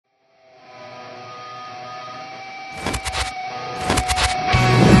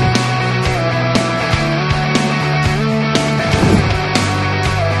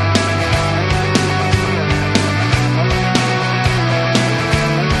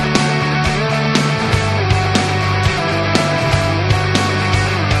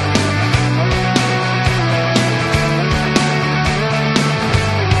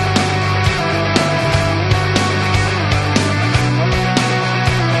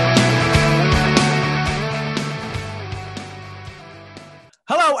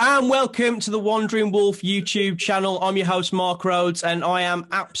and welcome to the Wandering Wolf YouTube channel. I'm your host, Mark Rhodes, and I am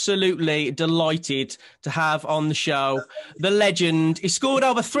absolutely delighted to have on the show the legend. He scored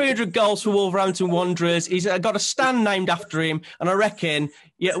over 300 goals for Wolverhampton Wanderers. He's got a stand named after him, and I reckon,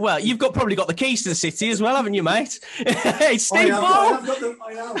 yeah, well, you've probably got the keys to the city as well, haven't you, mate? It's Steve Ball. I have got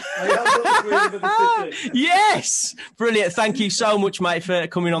the city. Yes, brilliant. Thank you so much, mate, for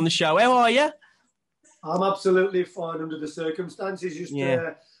coming on the show. How are you? I'm absolutely fine under the circumstances. Just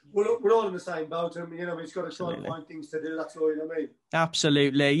we're all in the same boat, and we've just got to try and find things to do. That's all, you know what I mean?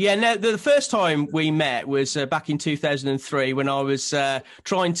 Absolutely. Yeah, no, the first time we met was back in 2003 when I was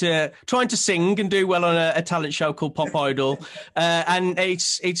trying to sing and do well on a talent show called Pop Idol. And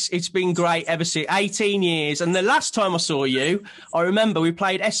it's been great ever since. 18 years. And the last time I saw you, I remember we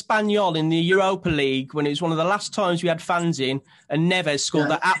played Espanyol in the Europa League when it was one of the last times we had fans in, and Neves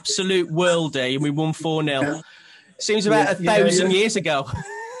scored that absolute worldie and we won 4-0. Yeah. Seems about 1,000 years ago.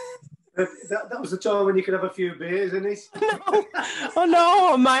 That was the time when you could have a few beers, isn't it? I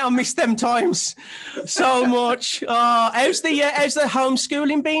know, mate. I missed them times so much. How's the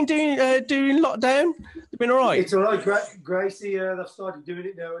homeschooling been doing lockdown? It's been all right. It's all right, Gracie. They've started doing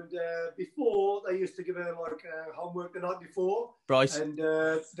it now, and before they used to give her homework the night before, right? And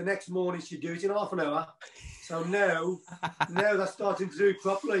the next morning she'd do it in half an hour. So now they're starting to do it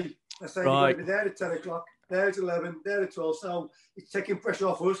properly. They're saying you're going to be there at 10 o'clock. There at 11, there at 12. So it's taking pressure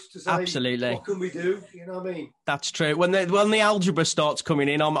off us to say, absolutely, what can we do? You know what I mean? That's true. When the algebra starts coming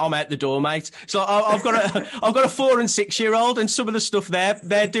in, I'm out the door, mate. So I've got a 4 and 6 year old, and some of the stuff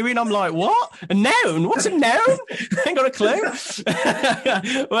they're doing, I'm like, what? A noun? What's a noun? I ain't got a clue.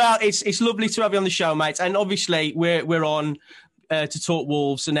 Well, it's lovely to have you on the show, mate. And obviously we're on to talk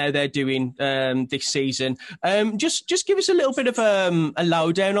Wolves and how they're doing this season. Just give us a little bit of a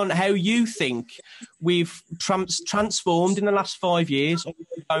lowdown on how you think we've transformed in the last 5 years,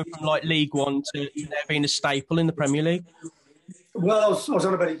 going from like League One to now being a staple in the Premier League. Well, I was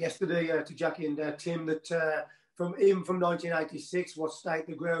on about it yesterday to Jackie and Tim that from 1986, what state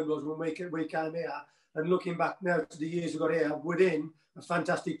the ground was when we came here, and looking back now to the years we got here, within a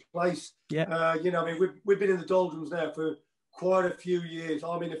fantastic place. Yeah. We've been in the doldrums now for quite a few years.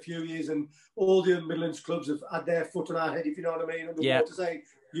 I mean, a few years, and all the Midlands clubs have had their foot on our head, if you know what I mean. And the water saying,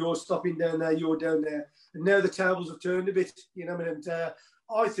 you're stopping down there, you're down there. And now the tables have turned a bit, you know what I mean? And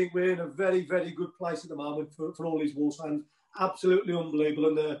I think we're in a very, very good place at the moment for all these Wolves fans. Absolutely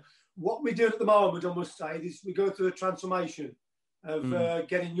unbelievable. And what we're doing at the moment, I must say, is we go through a transformation of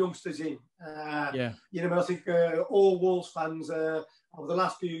getting youngsters in. I think all Wolves fans over the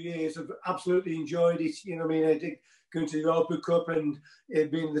last few years have absolutely enjoyed it. You know what I mean? Going to the Europa Cup and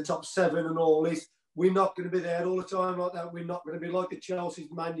being in the top 7 and all this. We're not going to be there all the time like that. We're not going to be like the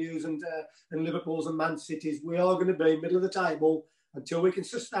Chelsea's, Man U's and Liverpool's and Man City's. We are going to be middle of the table until we can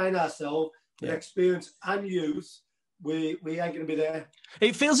sustain ourselves with experience and youth. We ain't going to be there.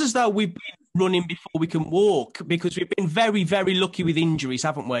 It feels as though we've been running before we can walk, because we've been very, very lucky with injuries,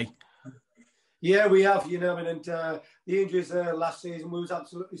 haven't we? Yeah, we have, and the injuries last season, we was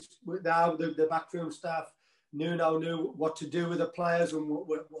absolutely, now the backroom staff, Nuno knew what to do with the players and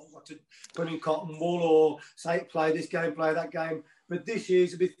what to put in cotton wool or say play this game, play that game. But this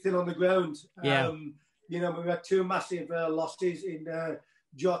year's a bit thin on the ground. Yeah. We had 2 massive losses in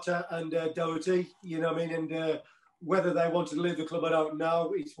Jota and Doherty, you know what I mean? And whether they wanted to leave the club, I don't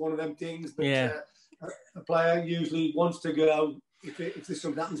know. It's one of them things. But a player usually wants to go if there's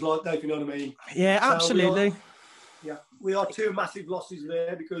something happens like that, if you know what I mean. Yeah, absolutely. We are 2 massive losses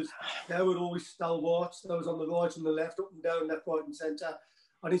there because they were always stalwarts. Those on the right and the left, up and down, left, right and centre.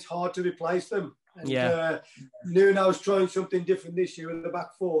 And it's hard to replace them. And Nuno's trying something different this year in the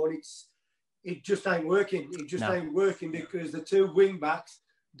back 4, and it just ain't working. It just ain't working because the 2 wing backs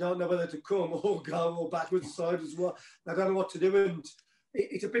don't know whether to come or go or backwards side as well. They don't know what to do. And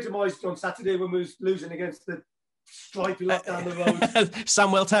it's epitomised on Saturday when we was losing against the stripy lot down the road.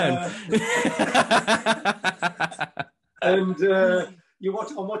 Samwell Town. And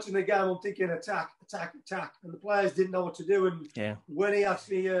I'm watching the game, I'm thinking attack. And the players didn't know what to do. And when he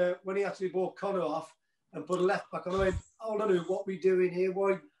actually brought Connor off and put a left back on, I went, hold on, what are we doing here?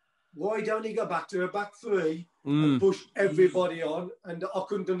 Why don't he go back to a back 3 and push everybody on? And I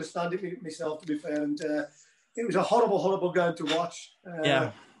couldn't understand it myself, to be fair. And it was a horrible game to watch.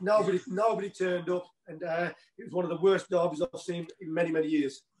 Nobody turned up, and it was one of the worst derbies I've seen in many, many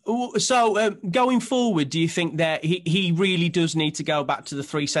years. So going forward, do you think that he really does need to go back to the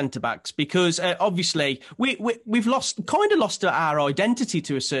three centre backs? Because obviously we've lost our identity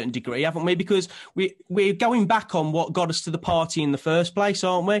to a certain degree, haven't we? Because we're going back on what got us to the party in the first place,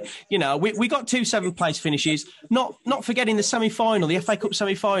 aren't we? You know, we got 2 7th place finishes. Not forgetting the semi-final, the FA Cup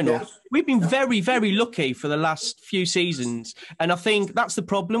semi-final. Yeah. We've been very, very lucky for the last few seasons, and I think that's the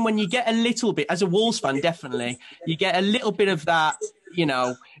problem. When you get a little bit, as a Wolves fan, definitely you get a little bit of that, you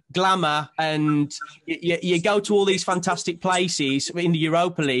know, glamour, and you go to all these fantastic places in the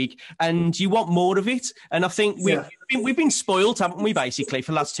Europa League and you want more of it. And I think we've been spoiled, haven't we, basically,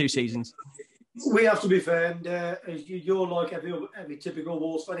 for the last 2 seasons? We have to be fair, and you're like every typical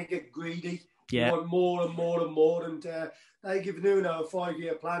Wolves fan, you get greedy. Yeah. You want more and more and more, and they give Nuno a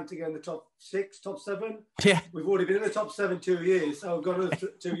 5-year plan to get in the top 6, top 7. Yeah. We've already been in the top 7 2 years, so we've got another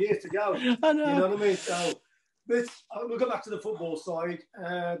 2 years to go. I know. You know what I mean? So, but we'll go back to the football side.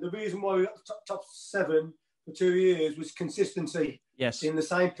 The reason why we got top 7 for 2 years was consistency. Yes. In the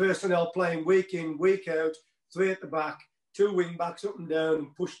same personnel playing week in, week out, 3 at the back, 2 wing backs up and down,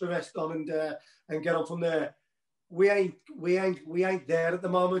 and push the rest on and get on from there. We ain't there at the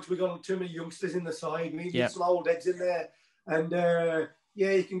moment. We got too many youngsters in the side. We need some old heads in there, and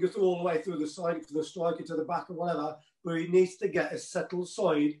you can go all the way through the side from the striker to the back or whatever. But he needs to get a settled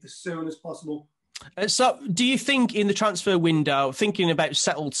side as soon as possible. So do you think in the transfer window, thinking about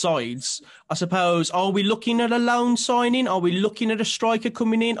settled sides, I suppose, are we looking at a loan signing? Are we looking at a striker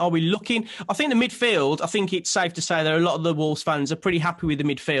coming in? Are we looking... I think the midfield, I think it's safe to say that a lot of the Wolves fans are pretty happy with the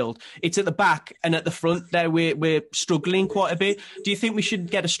midfield. It's at the back and at the front there we're struggling quite a bit. Do you think we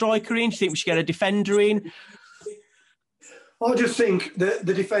should get a striker in? Do you think we should get a defender in? I just think the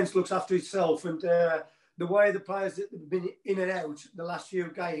defence looks after itself, and... the way the players that have been in and out the last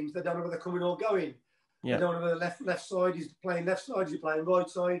few games, they don't know where they're coming or going. Yeah. They don't know whether the left side is playing left side, is playing right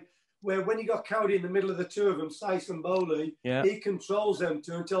side. Where when you got Cody in the middle of the two of them, Sace and Bowley, he controls them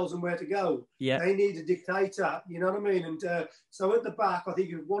two and tells them where to go. Yeah. They need a dictator, you know what I mean? And so at the back, I think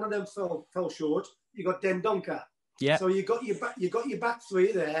if one of them fell short, you got Dendoncker. Yeah. So you got your back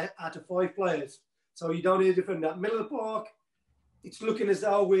 3 there out of 5 players. So you don't need a defender. Middle of the park, it's looking as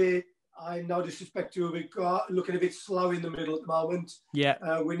though we're... I no disrespect to it, looking a bit slow in the middle at the moment.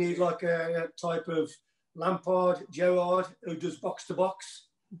 Yeah. We need like a type of Lampard, Gerrard, who does box to box.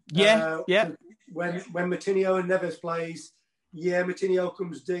 Yeah, When Moutinho and Neves plays, Moutinho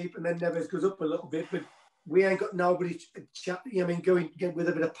comes deep and then Neves goes up a little bit, but we ain't got nobody, going with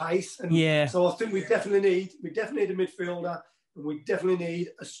a bit of pace. And so I think we definitely need a midfielder, and we definitely need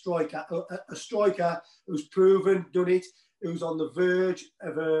a striker, a striker who's proven, done it, who's on the verge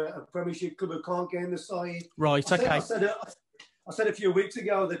of a Premiership club who can't get in the side. Right, I said a few weeks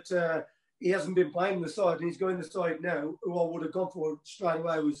ago that he hasn't been playing in the side, and he's going to the side now. Who I would have gone for straight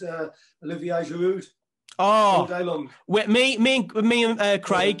away was Olivier Giroud. All day long. Me and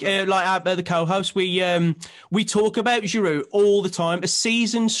Craig, the co-host, we talk about Giroud all the time. A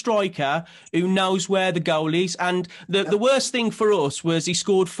seasoned striker who knows where the goal is. And the worst thing for us was he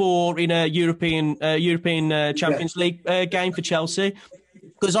scored 4 in a European Champions League game for Chelsea.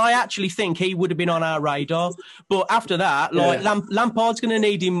 Because I actually think he would have been on our radar. But after that, Lampard's going to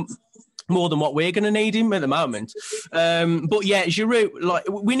need him more than what we're going to need him at the moment. But yeah, Giroud,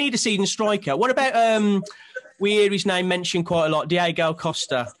 we need a seasoned striker. What about, we hear his name mentioned quite a lot, Diego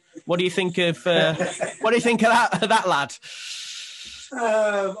Costa. What do you think of that lad?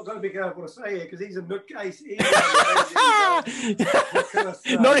 I've got to be careful what I say here, because he's a nutcase.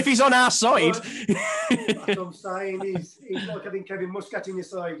 Not if he's on our side. That's what I'm saying. He's like having Kevin Muscat in your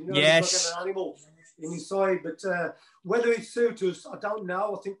side. You know, yes. He's like an animal in his side. But whether it suits us, I don't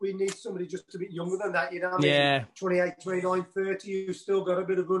know. I think we need somebody just a bit younger than that. You know what I mean? 28, 29, 30, who's still got a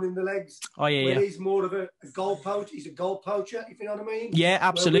bit of run in the legs. Oh, yeah, He's more of a goal poacher. He's a goal poacher, if you know what I mean. Yeah,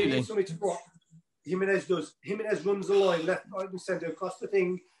 absolutely. We need somebody to what Jimenez does. Jimenez runs the line, left, right and centre across the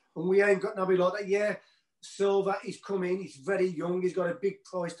thing, and we ain't got nobody like that. Yeah, Silva, he's come in. He's very young. He's got a big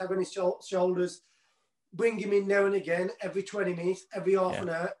price tag on his shoulders. Bring him in now and again, every 20 minutes, every half an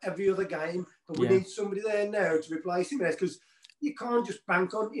hour, every other game. But we need somebody there now to replace Jimenez, because you can't just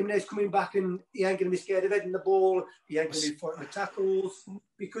bank on Jimenez coming back and he ain't going to be scared of heading the ball. He ain't going to be fighting the tackles,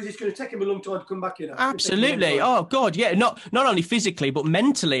 because it's going to take him a long time to come back, you know. Absolutely. Oh, God, yeah. Not only physically, but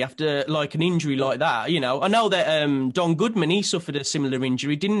mentally after, like, an injury like that, you know. I know that Don Goodman, he suffered a similar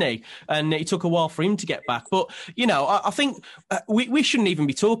injury, didn't he? And it took a while for him to get back. But, you know, I think we shouldn't even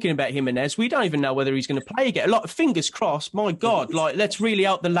be talking about Jimenez. We don't even know whether he's going to play again. Fingers crossed, my God. Let's really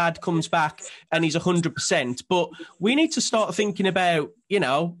hope the lad comes back and he's 100%. But we need to start thinking about,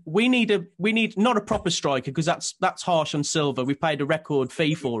 we need not a proper striker because that's harsh on Silva. We've paid a record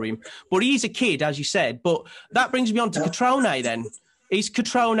fee for him, but he's a kid, as you said. But that brings me on to Catrone then. Is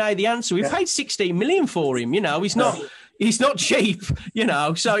Catrone the answer? We paid 16 million for him. He's not cheap.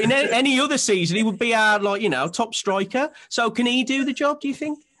 So in any other season he would be our top striker. So can he do the job? Do you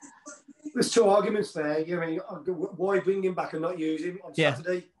think? There's two arguments there. Why bring him back and not use him on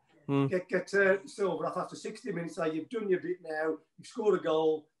Saturday? Get Silva off after 60 minutes. Say you've done your bit now. You've scored a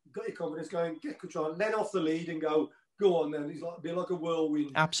goal. You've got your confidence going. Get Catrone, let off the lead and go on. Then he's be like a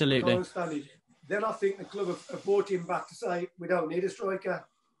whirlwind. Absolutely. I can't stand it. Then I think the club have brought him back to say we don't need a striker.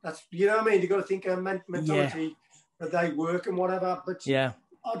 That's what I mean. You've got to think of mentality that they work and whatever. But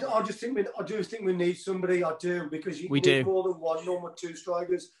I just think we need somebody. I do because you need more than one, normal two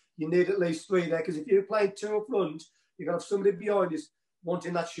strikers. You need at least three there because if you're playing two up front, you've got to have somebody behind us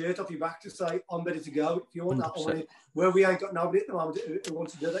wanting that shirt off your back to say, I'm ready to go. If you want 100%. That, where we ain't got nobody at the moment who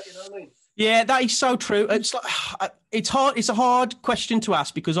wants to do that, you know what I mean? Yeah, that is so true. It's like it's hard. It's a hard question to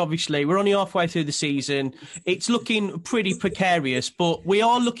ask because obviously we're only halfway through the season. It's looking pretty precarious, but we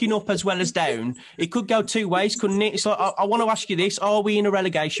are looking up as well as down. It could go two ways, couldn't it? It's like I want to ask you this: are we in a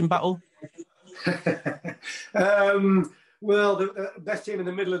relegation battle? Well, the best team in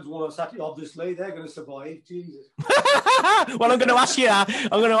the Midlands won on Saturday. Obviously, they're going to survive. Jesus. Well, I'm going to ask you.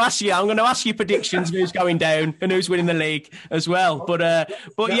 I'm going to ask you predictions. Who's going down and who's winning the league as well. But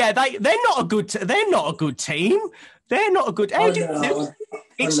yeah, they're not a good. They're not a good team. They're not a good.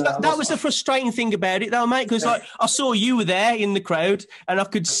 That was the frustrating thing about it, though, mate. Because I saw you were there in the crowd, and I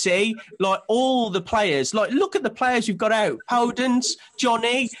could see all the players. Look at the players you've got out: Podence,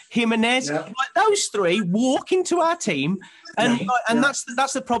 Johnny, Jimenez. Those three walk into our team, and that's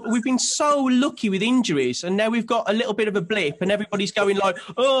the problem. We've been so lucky with injuries, and now we've got a little bit of a blip, and everybody's going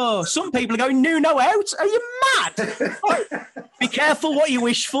oh, some people are going Nuno out. Are you mad? Be careful what you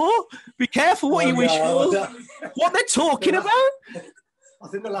wish for. Be careful what you wish for. What they're talking about. I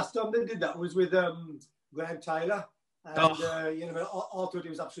think the last time they did that was with Graham Taylor. And, I thought he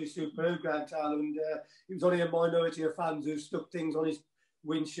was absolutely superb, Graham Taylor. And it was only a minority of fans who stuck things on his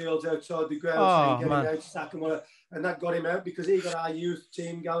windshields outside the ground, getting out to sack and whatever. And that got him out because he got our youth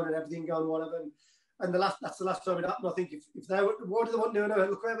team going and everything going, whatever. And that's the last time it happened. I think if they were, what do they want to do now?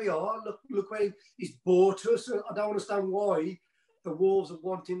 Look where we are. Look where he's bought us. I don't understand why the Wolves are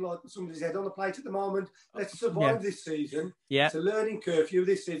wanting somebody's head on the plate at the moment. Let's survive this season. Yeah. It's a learning curfew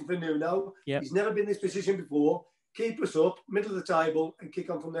this season for Nuno. Yeah. He's never been in this position before. Keep us up, middle of the table, and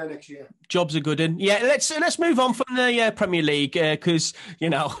kick on from there next year. Job's a good one. Yeah, let's move on from the Premier League because we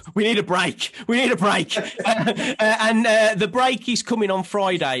need a break. We need a break, and the break is coming on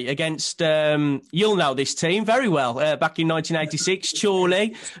Friday against you'll know this team very well. Back in 1986,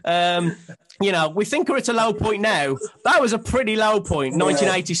 Chorley. We think we're at a low point now. That was a pretty low point,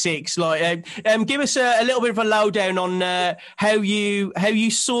 1986. Give us a little bit of a lowdown on how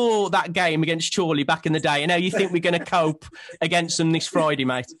you saw that game against Chorley back in the day, and how you think we're going to cope against them this Friday,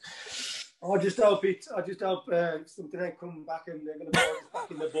 mate. I just hope something ain't come back and they're going to put us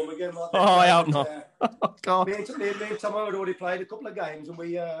back in the bum again. I hope not. God. Me and Tom had already played a couple of games, and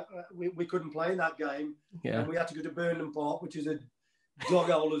we couldn't play in that game. Yeah. And we had to go to Burnham Park, which is a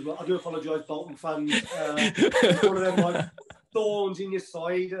dog hole as well. I do apologise, Bolton fans. One of them thorns in your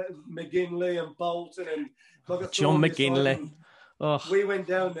side, McGinley and Bolton and John McGinley. We went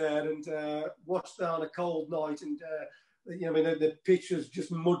down there and watched that on a cold night, and the pitch was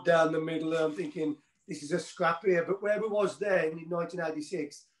just mud down the middle. I'm thinking this is a scrap here, but where we was then in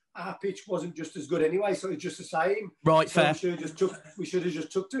 1986, our pitch wasn't just as good anyway, so it's just the same. Right, so fair. We should have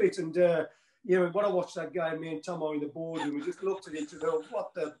just took to it, and. When I watched that game, me and Tom are in the boardroom, we just looked at each other,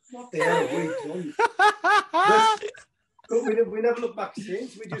 what the hell have we done? But we never looked back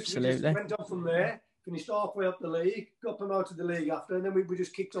since. We just went on from there, finished halfway up the league, got promoted to the league after, and then we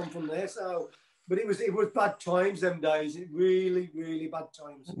just kicked on from there. So, but it was bad times them days. It really, really bad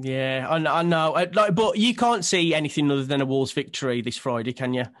times. Yeah, I know. But you can't see anything other than a Wolves victory this Friday,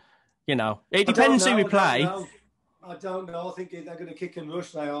 can you? It depends who we play. I don't know. I think they're going to kick and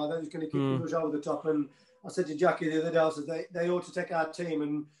rush. They are. They're just going to kick and rush over the top. And I said to Jackie the other day, I said they ought to take our team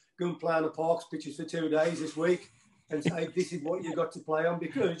and go and play on the Parks pitches for 2 days this week and say this is what you got to play on,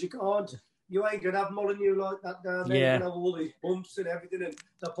 because you ain't going to have Molyneux like that down there. You're going to have all these bumps and everything, and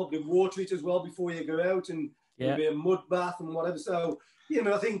they'll probably water it as well before you go out, and there'll be a mud bath and whatever. So,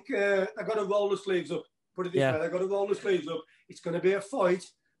 I think they've got to roll the sleeves up. Put it this way, they've got to roll the sleeves up. It's going to be a fight,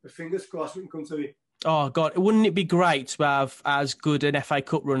 but fingers crossed we can come through it. Oh, God, wouldn't it be great to have as good an FA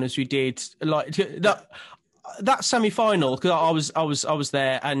Cup run as we did? that semi-final, because I was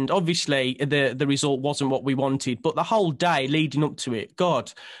there, and obviously the result wasn't what we wanted, but the whole day leading up to it,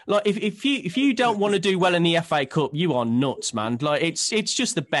 God, like if you don't want to do well in the FA Cup, you are nuts, man. Like it's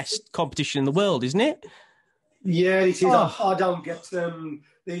just the best competition in the world, isn't it? Yeah, it is. Oh. I don't get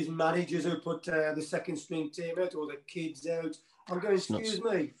these managers who put the second string team out or the kids out. I'm going, excuse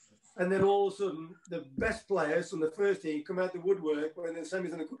me. And then all of a sudden, the best players from the first team come out the woodwork when the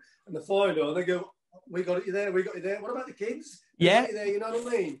semis and the final, and they go, we got you there, we got you there. What about the kids? Yeah. There, you know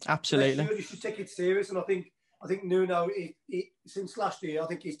what I mean? Absolutely. You should take it serious. And I think Nuno, since last year, I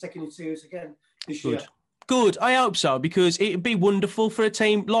think he's taking it serious again this year. Good. I hope so, because it'd be wonderful for a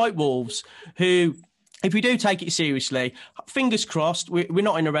team like Wolves who, if we do take it seriously, fingers crossed, we're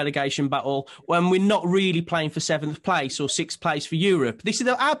not in a relegation battle when we're not really playing for 7th place or 6th place for Europe. This is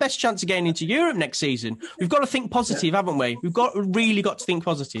our best chance of getting into Europe next season. We've got to think positive, haven't we? We've really got to think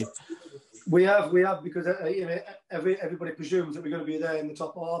positive. We have, because everybody presumes that we're going to be there in the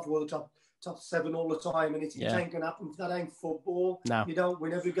top half or the top 7 all the time, and it ain't going to happen. That ain't football. No. You don't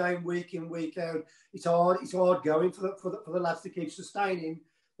win every game week in, week out. It's hard going for the lads to keep sustaining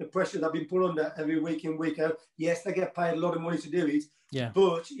the pressure they've been put under every week in, week out. Yes, they get paid a lot of money to do it. Yeah.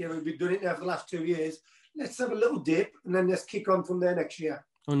 But we've been doing it now for the last 2 years. Let's have a little dip and then let's kick on from there next year.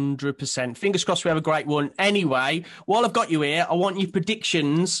 100%. Fingers crossed we have a great one. Anyway, while I've got you here, I want your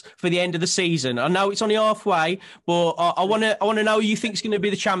predictions for the end of the season. I know it's only halfway, but I want to know who you think's going to be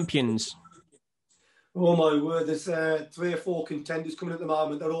the champions. Oh my word! There's 3 or 4 contenders coming at the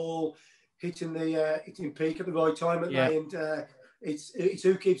moment. They're all hitting peak at the right time, aren't they? And it's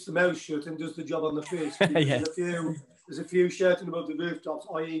who keeps the mouth shut and does the job on the pitch. There's a few shouting above the rooftops,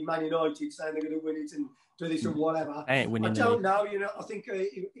 i.e. Man United, saying they're going to win it and do this and whatever. I don't know. I think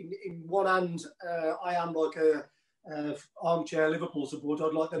in one hand, I am like a armchair Liverpool supporter.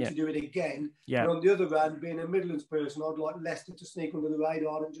 I'd like them to do it again. Yeah. But on the other hand, being a Midlands person, I'd like Leicester to sneak under the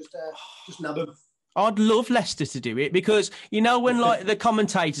radar and just nab them. I'd love Leicester to do it because, when like the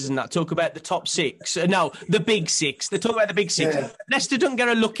commentators and that talk about the top 6, the big 6, they talk about the big 6. Yeah. Leicester don't get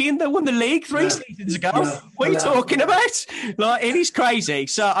a look in. They won the league 3 seasons ago. What are you talking about? Like, it is crazy.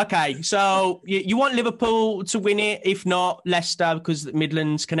 So, okay. So you want Liverpool to win it. If not, Leicester, because the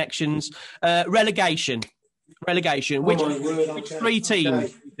Midlands connections. Relegation. Which 3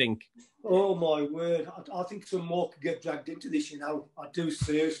 teams do you think? Oh my word! I think some more could get dragged into this. I do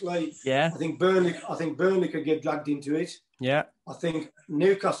seriously. Yeah. I think Burnley could get dragged into it. Yeah. I think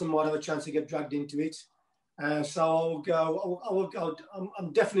Newcastle might have a chance to get dragged into it. So I'll go.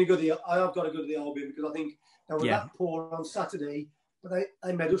 I'm definitely good. I have got to go to the Albion because I think they were that poor on Saturday, but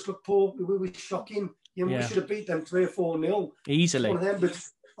they made us look poor. We were shocking. We should have beat them 3 or 4-0 easily. One of them, but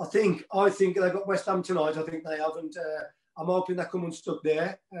I think they've got West Ham tonight. I think they haven't. I'm hoping they come unstuck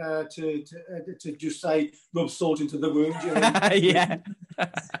there to just say rub salt into the wound. Yeah.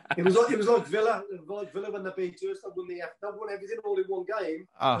 It was like Villa. Villa when they beat us, they won everything all in one game,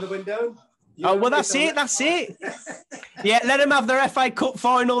 and they went down. That's it. Yeah, let them have their FA Cup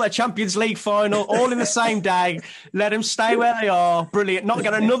final, their Champions League final, all in the same day. Let them stay where they are. Brilliant. Not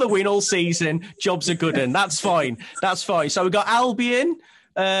get another win all season. Job's a good one. That's fine. So we've got Albion.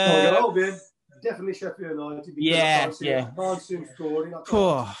 Albion. Definitely Sheffield United. Yeah. Can't see them scoring.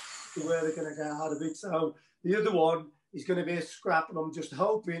 Where they're going to get out of it. So the other one is going to be a scrap, and I'm just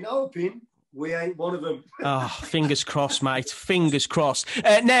hoping we ain't one of them. Fingers crossed, mate. Fingers crossed.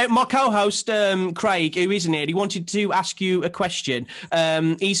 Now, my co-host, Craig, who isn't here, he wanted to ask you a question.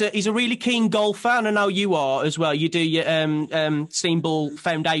 He's a really keen golfer, and I know you are as well. You do your Steamball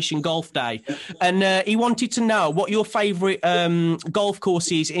Foundation Golf Day. And he wanted to know what your favourite golf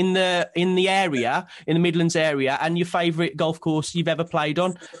course is in the area, in the Midlands area, and your favourite golf course you've ever played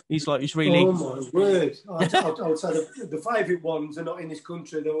on. He's really... Oh, my word. I would say the favourite ones are not in this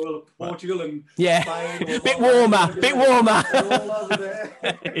country. They're all Portugal. Spain, bit warmer. All over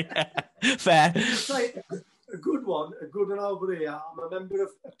there. Yeah. Fair. A good one over here. I'm a member of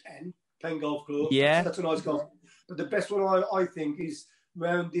Penn Golf Club. Yeah, that's a nice golf. But the best one I think is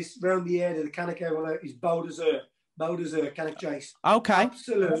round the area, the Cannock area, is Bowders Cannock Chase. Okay,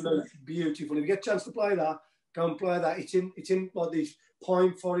 absolutely beautiful. If you get a chance to play that, go and play that. It's in like these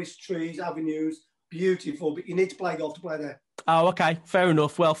pine forest trees, avenues, beautiful. But you need to play golf to play there. Oh, okay. Fair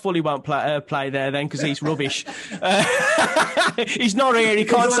enough. Well, Fully won't play there then because he's rubbish. He's not here. He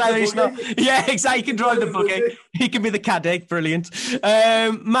can't say that he's not. Yeah, exactly. He can drive the buggy. He can be the caddy. Brilliant.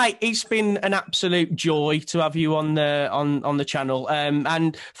 Mate, it's been an absolute joy to have you on the channel.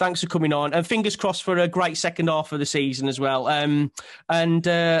 And thanks for coming on. And fingers crossed for a great second half of the season as well. And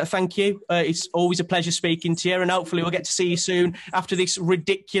thank you. It's always a pleasure speaking to you. And hopefully we'll get to see you soon after this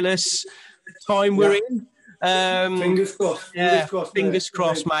ridiculous time we're in. Fingers crossed. Yeah, Fingers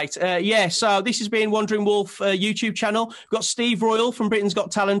crossed, mate. Yeah, so this has been Wandering Wolf YouTube channel. We've got Steve Royal from Britain's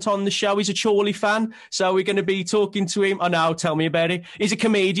Got Talent on the show. He's a Chorley fan, so we're going to be talking to him. I know, tell me about it. He's a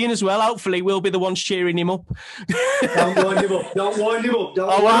comedian as well. Hopefully, we'll be the ones cheering him up. Don't wind him up. Don't wind him up.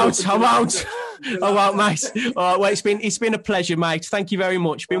 I won't, mate. All right, well, it's been a pleasure, mate. Thank you very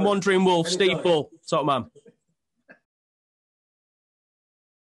much. Been Wandering Wolf, Steve Bull. Top man.